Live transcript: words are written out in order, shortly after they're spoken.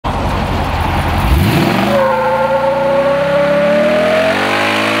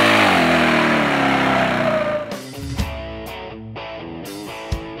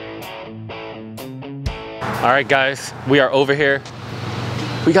right, guys, we are over here.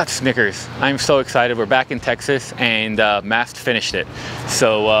 We got Snickers. I'm so excited. We're back in Texas, and Mast finished it.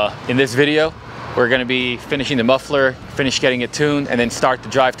 So in this video, we're gonna be finishing the muffler, finish getting it tuned, and then start the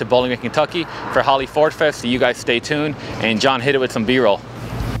drive to Bowling Green, Kentucky for Holley Ford Fest. So you guys stay tuned, and John hit it with some B-roll.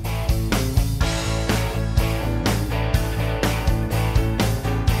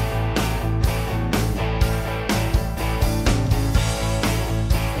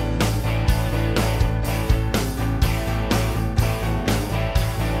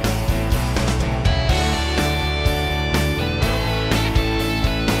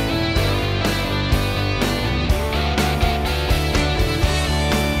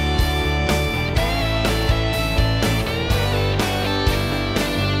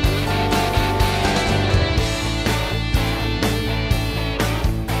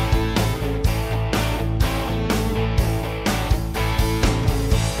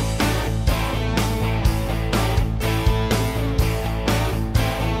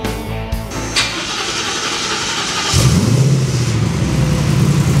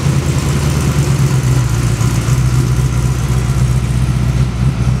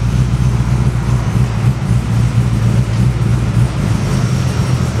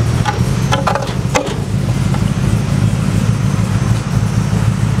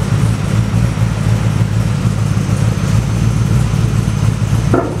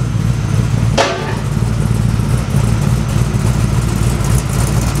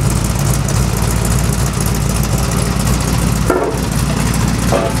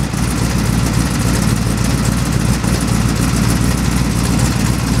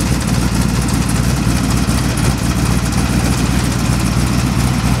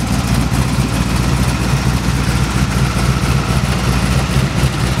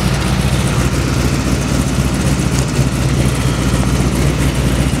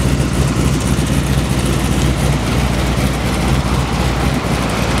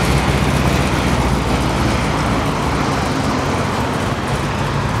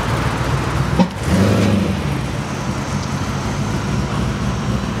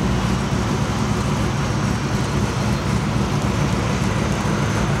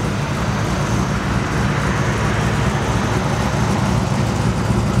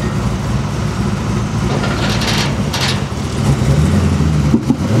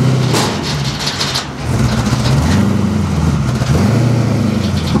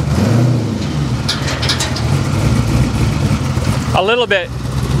 A little bit.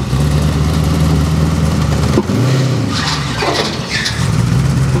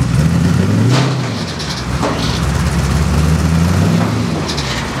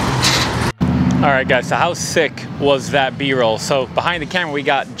 All right, guys, so how sick was that B-roll? So behind the camera, we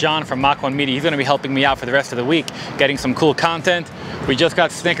got John from Mach 1 Media. He's gonna be helping me out for the rest of the week, getting some cool content. We just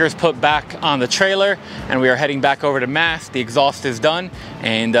got Snickers put back on the trailer, and we are heading back over to Mast. The exhaust is done,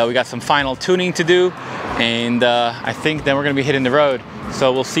 and we got some final tuning to do, and I think then we're gonna be hitting the road.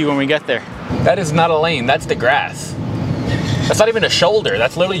 So we'll see when we get there. That is not a lane, that's the grass. That's not even a shoulder,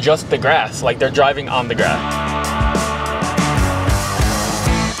 that's literally just the grass, like they're driving on the grass.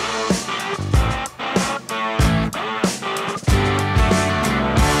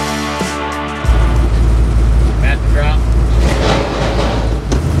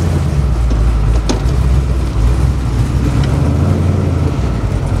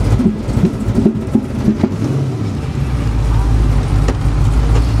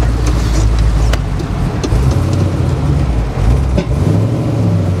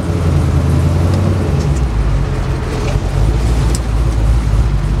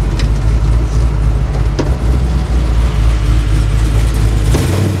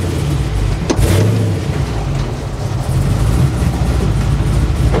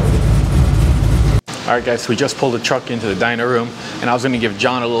 All right, guys, so we just pulled the truck into the dyno room, and I was gonna give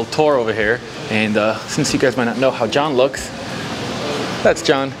John a little tour over here. And since you guys might not know how John looks, that's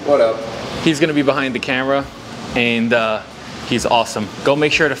John. What up? He's gonna be behind the camera, and he's awesome. Go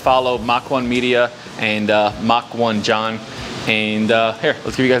make sure to follow Mach 1 Media and Mach 1 John. And here,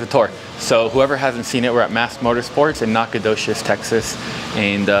 let's give you guys a tour. So whoever hasn't seen it, we're at Mast Motorsports in Nacogdoches, Texas.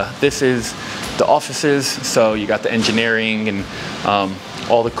 And this is the offices. So you got the engineering and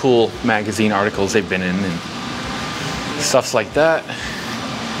all the cool magazine articles they've been in and stuff like that.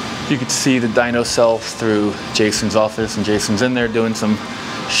 You could see the dyno cell through Jason's office, and Jason's in there doing some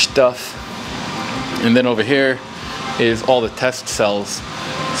stuff. And then over here is all the test cells.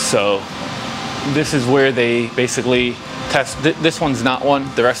 So this is where they basically test. This one's not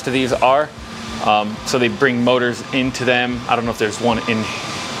one, the rest of these are. So they bring motors into them. I don't know if there's one in,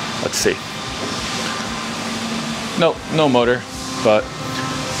 let's see. No motor, but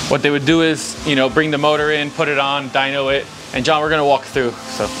what they would do is, you know, bring the motor in, put it on, dyno it, and John, we're gonna walk through.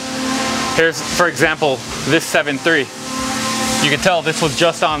 So here's, for example, this 7.3. You can tell this was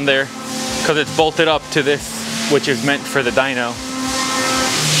just on there because it's bolted up to this, which is meant for the dyno.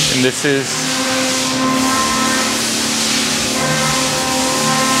 And this is,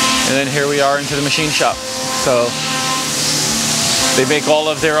 and then here we are into the machine shop. So they make all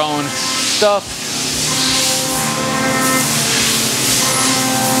of their own stuff.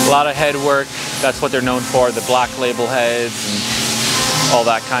 A lot of head work. That's what they're known for, the black label heads and all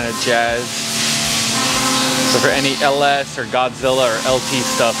that kind of jazz. So for any LS or Godzilla or LT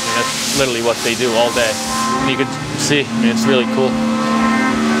stuff, I mean, that's literally what they do all day. And you can see, I mean, it's really cool.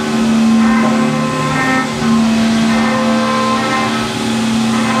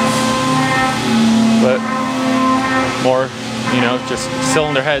 But more, you know, just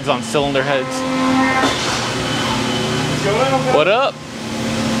cylinder heads on cylinder heads. What up?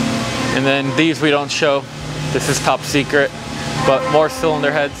 And then these we don't show. This is top secret, but more cylinder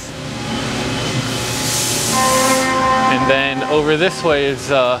heads. And then over this way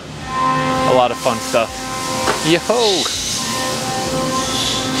is a lot of fun stuff. Yo!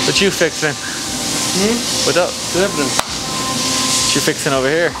 What you fixing? What up? What you fixing over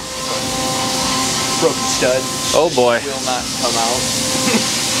here? Broken stud. Oh boy. Will not come out.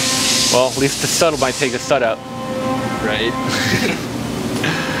 Well, at least the stud might take the stud out. Right.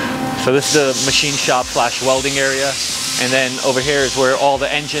 So this is the machine shop / welding area. And then over here is where all the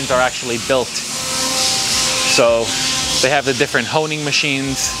engines are actually built. So they have the different honing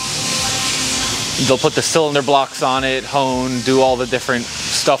machines. They'll put the cylinder blocks on it, hone, do all the different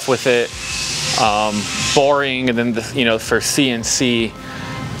stuff with it. Boring, and then, you know, for CNC,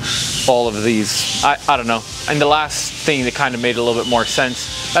 all of these. I don't know. And the last thing that kind of made a little bit more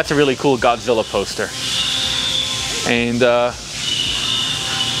sense, that's a really cool Godzilla poster. And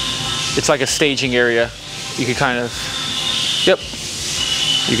it's like a staging area. You can kind of, yep.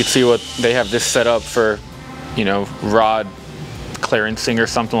 You can see what they have this set up for, you know, rod clearancing or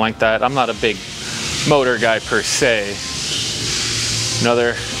something like that. I'm not a big motor guy per se.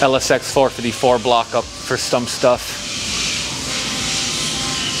 Another LSX 454 block up for some stuff.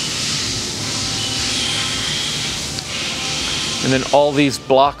 And then all these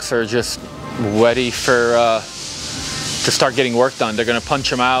blocks are just ready for to start getting work done. They're gonna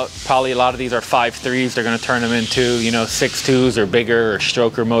punch them out. Probably a lot of these are 5.3s. They're gonna turn them into, you know, 6.2s or bigger or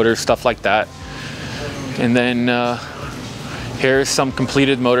stroker motors, stuff like that. And then here's some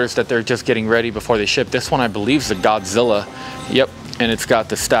completed motors that they're just getting ready before they ship. This one I believe is a Godzilla. Yep, and it's got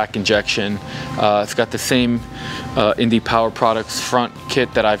the stack injection. It's got the same Indie Power Products front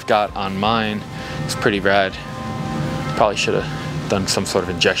kit that I've got on mine. It's pretty rad. Probably should have done some sort of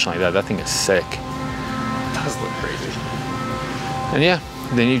injection like that. That thing is sick. It does look crazy. And yeah,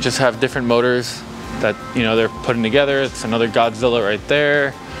 then you just have different motors that, you know, they're putting together. It's another Godzilla right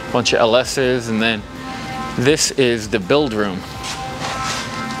there, a bunch of LS's, and then this is the build room.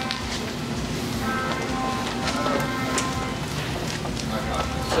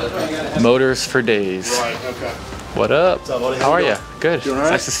 Motors for days. Right, okay. What up? What's up, buddy? How are you? Good. Doing all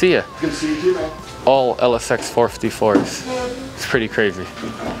right? Nice to see you. Good to see you too, man. All LSX 454s. It's pretty crazy.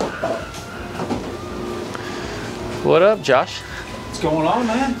 What up, Josh? What's going on,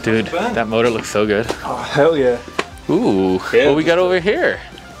 man? Dude, that motor looks so good. Oh, hell yeah. Ooh, Yeah, what we got over here?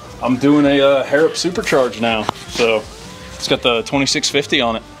 I'm doing a Harrop Supercharge now. So it's got the 2650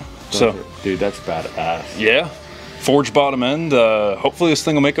 on it. So Dude, that's badass. yeah, forged bottom end. Hopefully this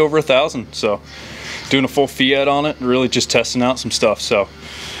thing will make over 1,000. So doing a full Fiat on it, really just testing out some stuff. So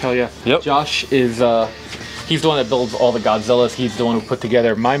Hell yeah. Yep. Josh is, he's the one that builds all the Godzillas. He's the one who put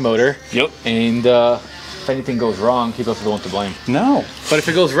together my motor. yep. And if anything goes wrong, he's also the one to blame. No, But if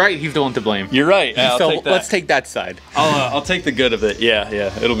it goes right, he's the one to blame. you're right. I'll So take that. let's take that side. I'll take the good of it. Yeah,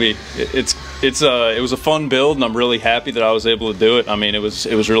 yeah. It'll be. It was a fun build, and I'm really happy that I was able to do it. I mean, it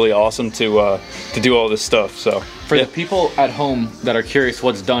was really awesome to do all this stuff. So For yeah. the people at home that are curious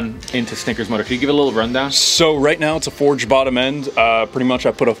what's done into Snickers motor, can you give a little rundown? So right now it's a forged bottom end. Pretty much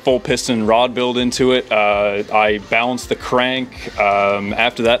I put a full piston rod build into it. I balance the crank.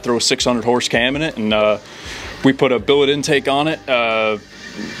 After that, throw a 600 horse cam in it, and we put a billet intake on it.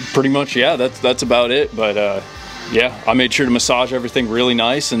 Pretty much, yeah, that's about it. But yeah, I made sure to massage everything really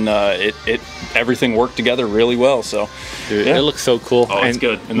nice, and everything worked together really well. So Dude, yeah. it looks so cool. Oh, it's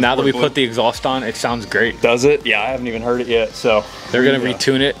good. And the Now that we Ford put the exhaust on, it sounds great. Does it? Yeah, I haven't even heard it yet. So They're gonna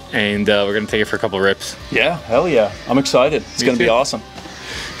retune it, and we're gonna take it for a couple rips. yeah, hell yeah, I'm excited. It's gonna be too. awesome.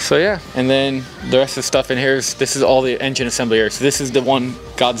 So yeah, and then the rest of the stuff in here this is all the engine assembly here. So this is the one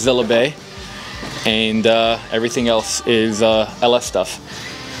Godzilla bay, and everything else is LS stuff.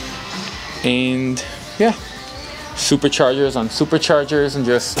 And yeah, superchargers on superchargers and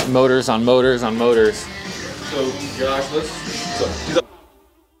just motors on motors on motors. So Josh, let's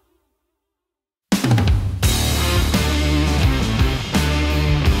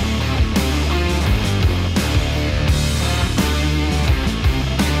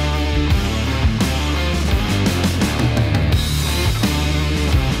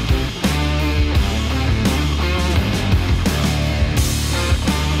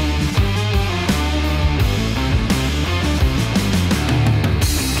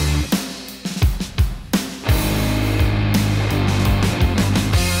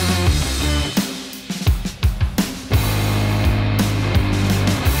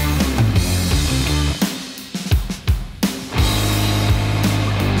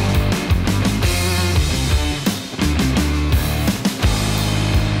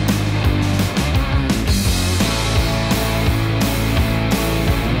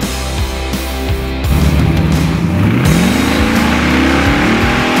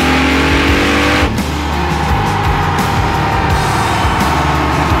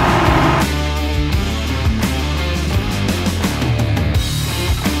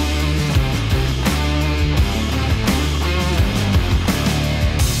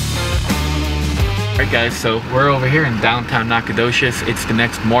guys, so we're over here in downtown Nacogdoches. It's the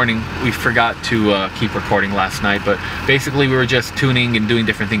next morning. We forgot to keep recording last night, but basically we were just tuning and doing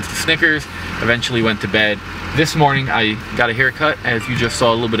different things to Snickers. Eventually went to bed. This morning I got a haircut, as you just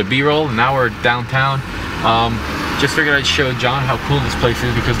saw a little bit of B-roll, and now we're downtown. Just figured I'd show John how cool this place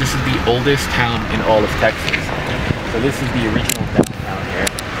is, because this is the oldest town in all of Texas. So this is the original downtown here.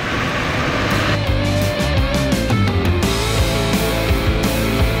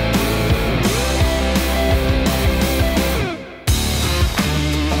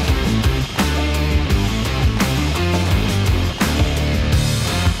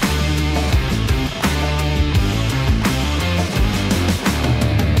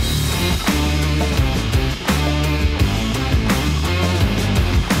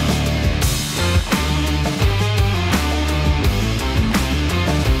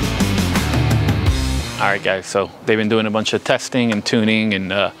 Alright guys, so they've been doing a bunch of testing and tuning,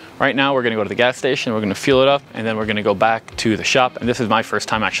 and right now we're going to go to the gas station, we're going to fuel it up, and then we're going to go back to the shop. And this is my first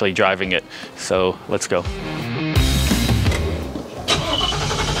time actually driving it, so let's go.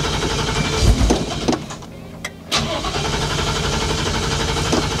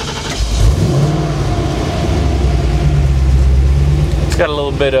 It's got a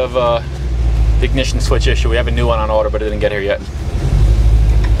little bit of the ignition switch issue. We have a new one on order, but it didn't get here yet.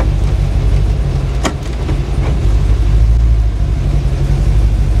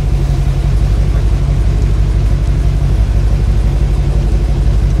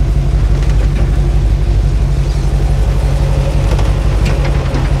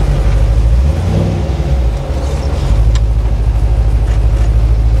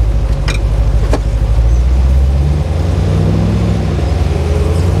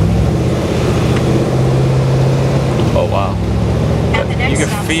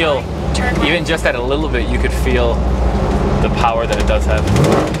 Feel, even just at a little bit, you could feel the power that it does have.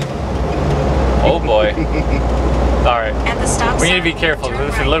 Oh boy. Alright. We need to be careful.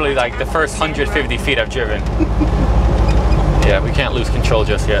 This is literally like the first 150 feet I've driven. Yeah, we can't lose control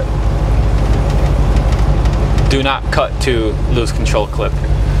just yet. Do not cut to lose control clip.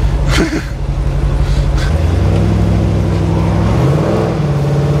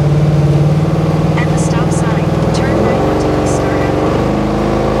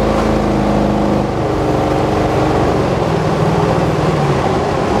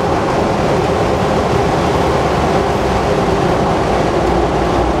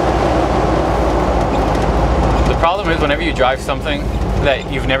 Whenever you drive something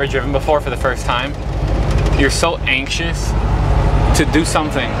that you've never driven before for the first time, you're so anxious to do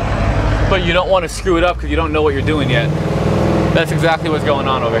something, but you don't want to screw it up because you don't know what you're doing yet. That's exactly what's going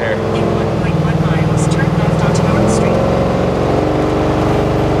on over here. In 1.1 miles, turn left onto North Street.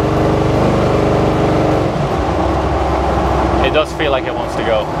 It does feel like it wants to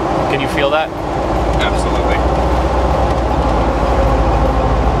go. Can you feel that? Absolutely.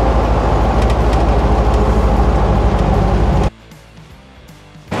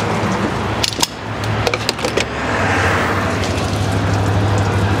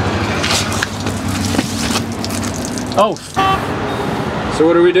 Oh. So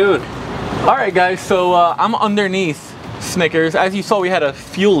what are we doing? All right, guys. So I'm underneath Snickers. As you saw, we had a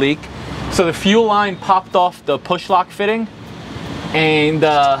fuel leak. So the fuel line popped off the push lock fitting, and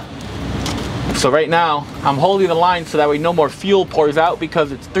so right now I'm holding the line so that way no more fuel pours out,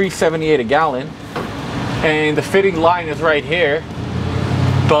 because it's $3.78 a gallon, and the fitting line is right here.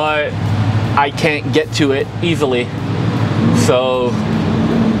 But I can't get to it easily. So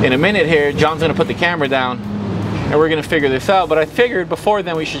in a minute here, John's gonna put the camera down and we're gonna figure this out. But I figured before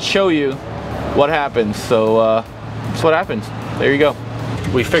then we should show you what happens. So that's what happens. There you go.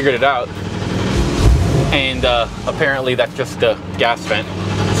 We figured it out. And apparently that's just the gas vent.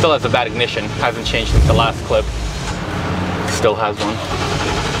 Still has a bad ignition. Hasn't changed since the last clip. Still has one.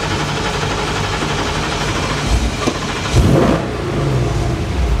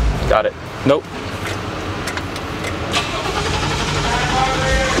 Got it. Nope.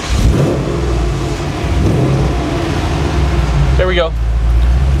 There we go.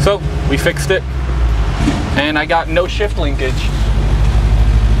 So we fixed it. And I got no shift linkage.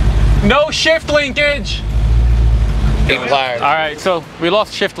 No shift linkage! All right, so we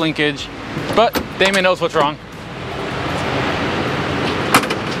lost shift linkage, but Damon knows what's wrong.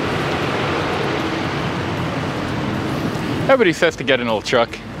 Everybody says to get an old truck.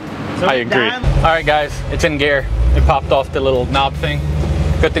 I agree. All right, guys, it's in gear. It popped off the little knob thing.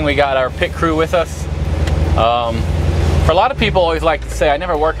 Good thing we got our pit crew with us. For a lot of people always like to say, I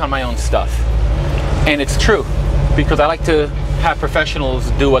never work on my own stuff. And it's true, because I like to have professionals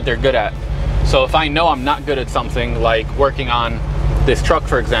do what they're good at. So if I know I'm not good at something, like working on this truck,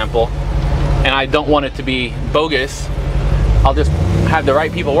 for example, and I don't want it to be bogus, I'll just have the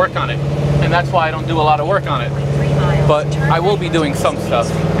right people work on it. And that's why I don't do a lot of work on it. But I will be doing some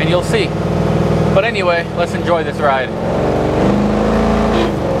stuff, and you'll see. But anyway, let's enjoy this ride.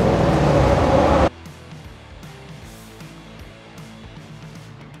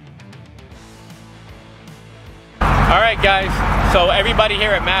 All right, guys, so everybody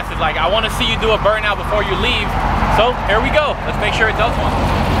here at Mass is like, I want to see you do a burnout before you leave. So here we go. Let's make sure it does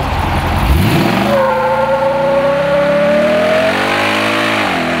one.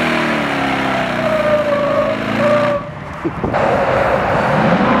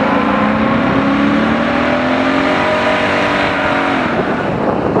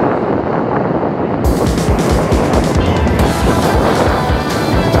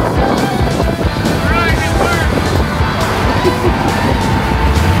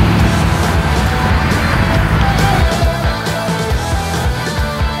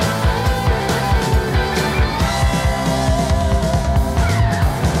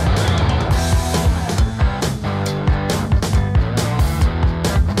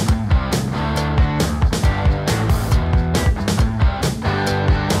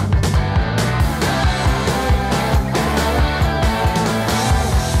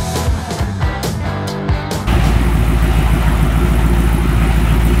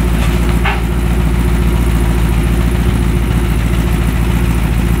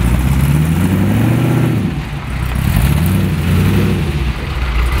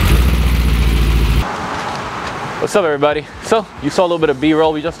 What's up, everybody? So you saw a little bit of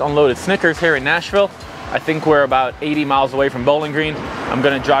B-roll. We just unloaded Snickers here in Nashville. I think we're about 80 miles away from Bowling Green. I'm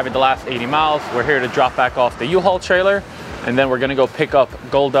gonna drive it the last 80 miles. We're here to drop back off the U-Haul trailer, and then we're gonna go pick up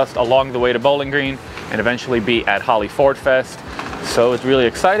Gold Dust along the way to Bowling Green and eventually be at Holley Ford Fest. So it's really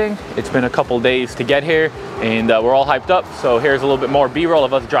exciting. It's been a couple days to get here, and we're all hyped up. So here's a little bit more B-roll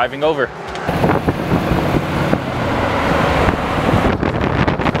of us driving over.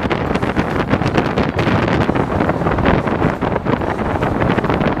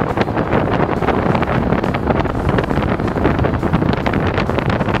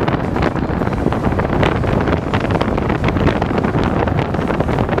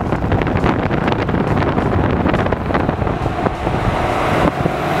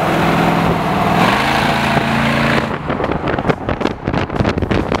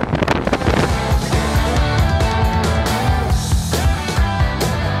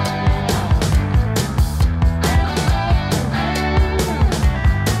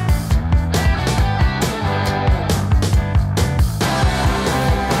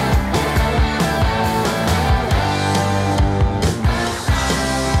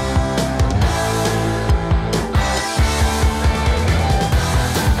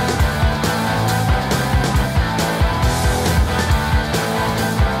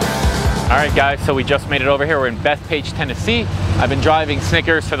 Alright guys, so we just made it over here. We're in Bethpage, Tennessee. I've been driving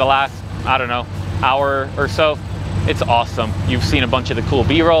Snickers for the last, I don't know, hour or so. It's awesome. You've seen a bunch of the cool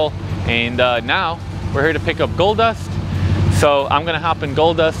B-roll, and now we're here to pick up Gold Dust. So I'm gonna hop in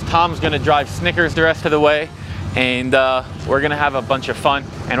Gold Dust. Tom's gonna drive Snickers the rest of the way, and we're gonna have a bunch of fun.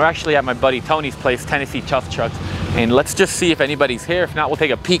 And we're actually at my buddy Tony's place, Tennessee Tough Trucks. And let's just see if anybody's here. If not, we'll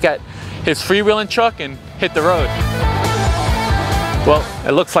take a peek at his freewheeling truck and hit the road. Well,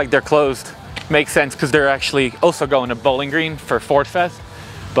 it looks like they're closed. Makes sense, because they're actually also going to Bowling Green for Ford Fest.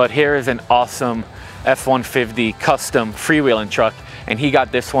 But here is an awesome F-150 custom freewheeling truck. and he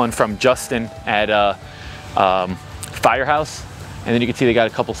got this one from Justin at Firehouse. And then you can see they got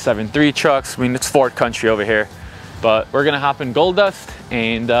a couple 7.3 trucks. I mean, it's Ford country over here. But we're gonna hop in Gold Dust,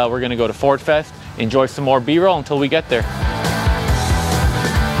 and we're gonna go to Ford Fest, enjoy some more B-roll until we get there.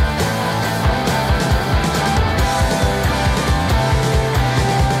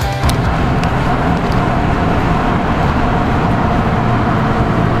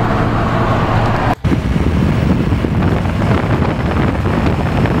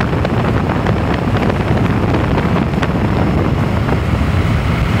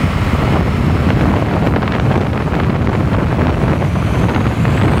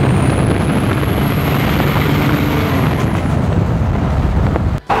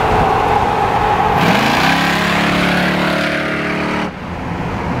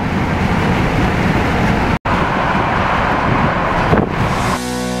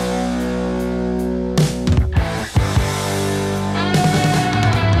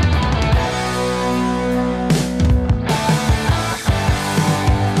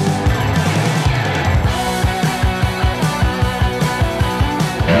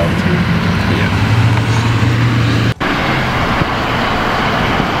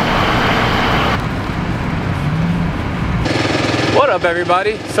 What up,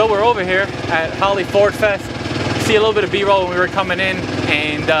 everybody? So we're over here at Holley Ford Fest. See a little bit of B-roll when we were coming in,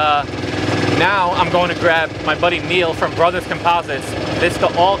 and now I'm going to grab my buddy Neil from Brothers Composites. This is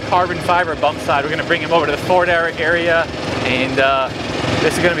the all carbon fiber bump side. We're going to bring him over to the Ford area, and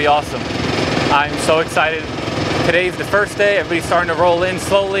this is going to be awesome. I'm so excited. Today's the first day. Everybody's starting to roll in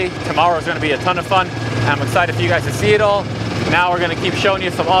slowly. Tomorrow's going to be a ton of fun. I'm excited for you guys to see it all. Now we're going to keep showing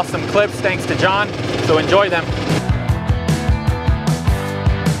you some awesome clips thanks to John, so enjoy them.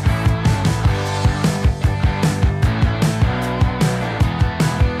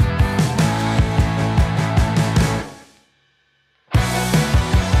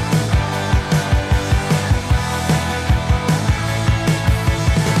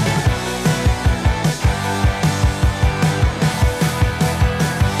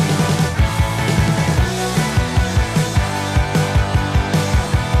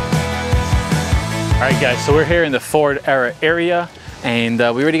 Alright guys, so we're here in the Ford era area, and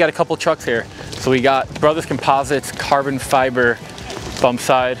we already got a couple trucks here. So we got Brothers Composites carbon fiber bump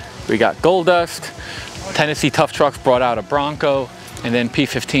side, we got Gold Dust, Tennessee Tough Trucks brought out a Bronco, and then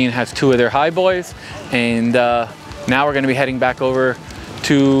P15 has two of their high boys. And now we're going to be heading back over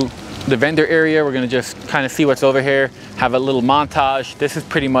to the vendor area. We're going to just kind of see what's over here, have a little montage. This is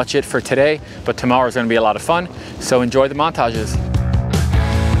pretty much it for today, but tomorrow is going to be a lot of fun, so enjoy the montages.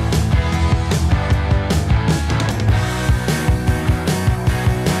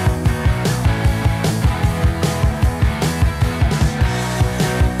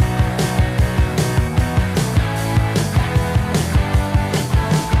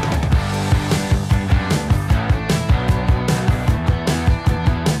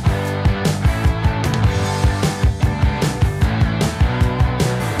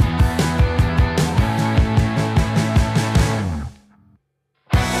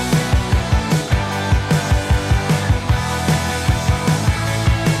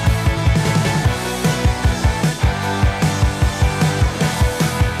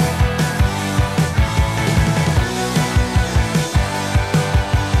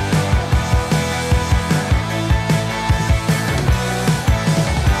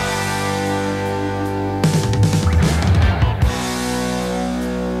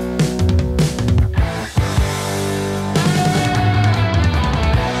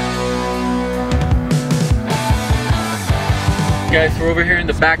 Guys, we're over here in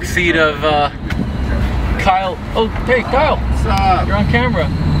the back seat of Kyle. Oh, hey Kyle. What's up? You're on camera.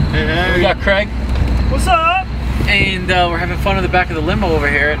 Hey. We got Craig. What's up? And we're having fun in the back of the limo over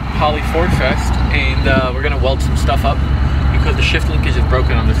here at Holley Ford Fest. And we're gonna weld some stuff up because the shift linkage is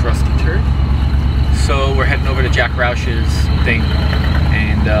broken on this rusty turd. So we're heading over to Jack Roush's thing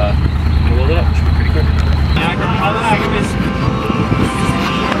and we'll weld it up. It should be pretty quick.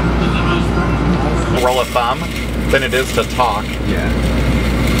 Roll a thumb than it is to talk. Yeah.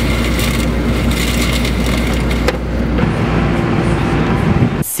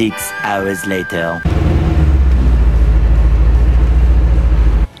 Six hours later.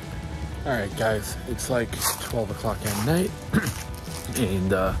 Alright guys, it's like 12 o'clock at night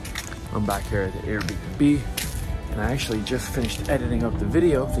and I'm back here at the Airbnb, and I actually just finished editing up the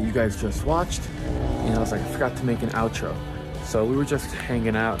video that you guys just watched, and I was like, I forgot to make an outro. So we were just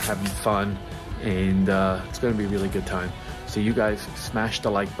hanging out, having fun, and it's gonna be a really good time. So you guys smash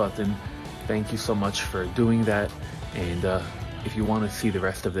the like button. Thank you so much for doing that, and if you want to see the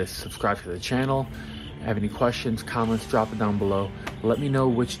rest of this, subscribe to the channel, Have any questions, comments, drop it down below. Let me know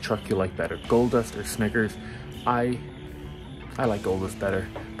which truck you like better, Goldust or Snickers. I like Goldust better,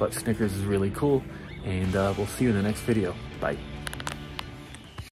 but Snickers is really cool. And we'll see you in the next video. Bye.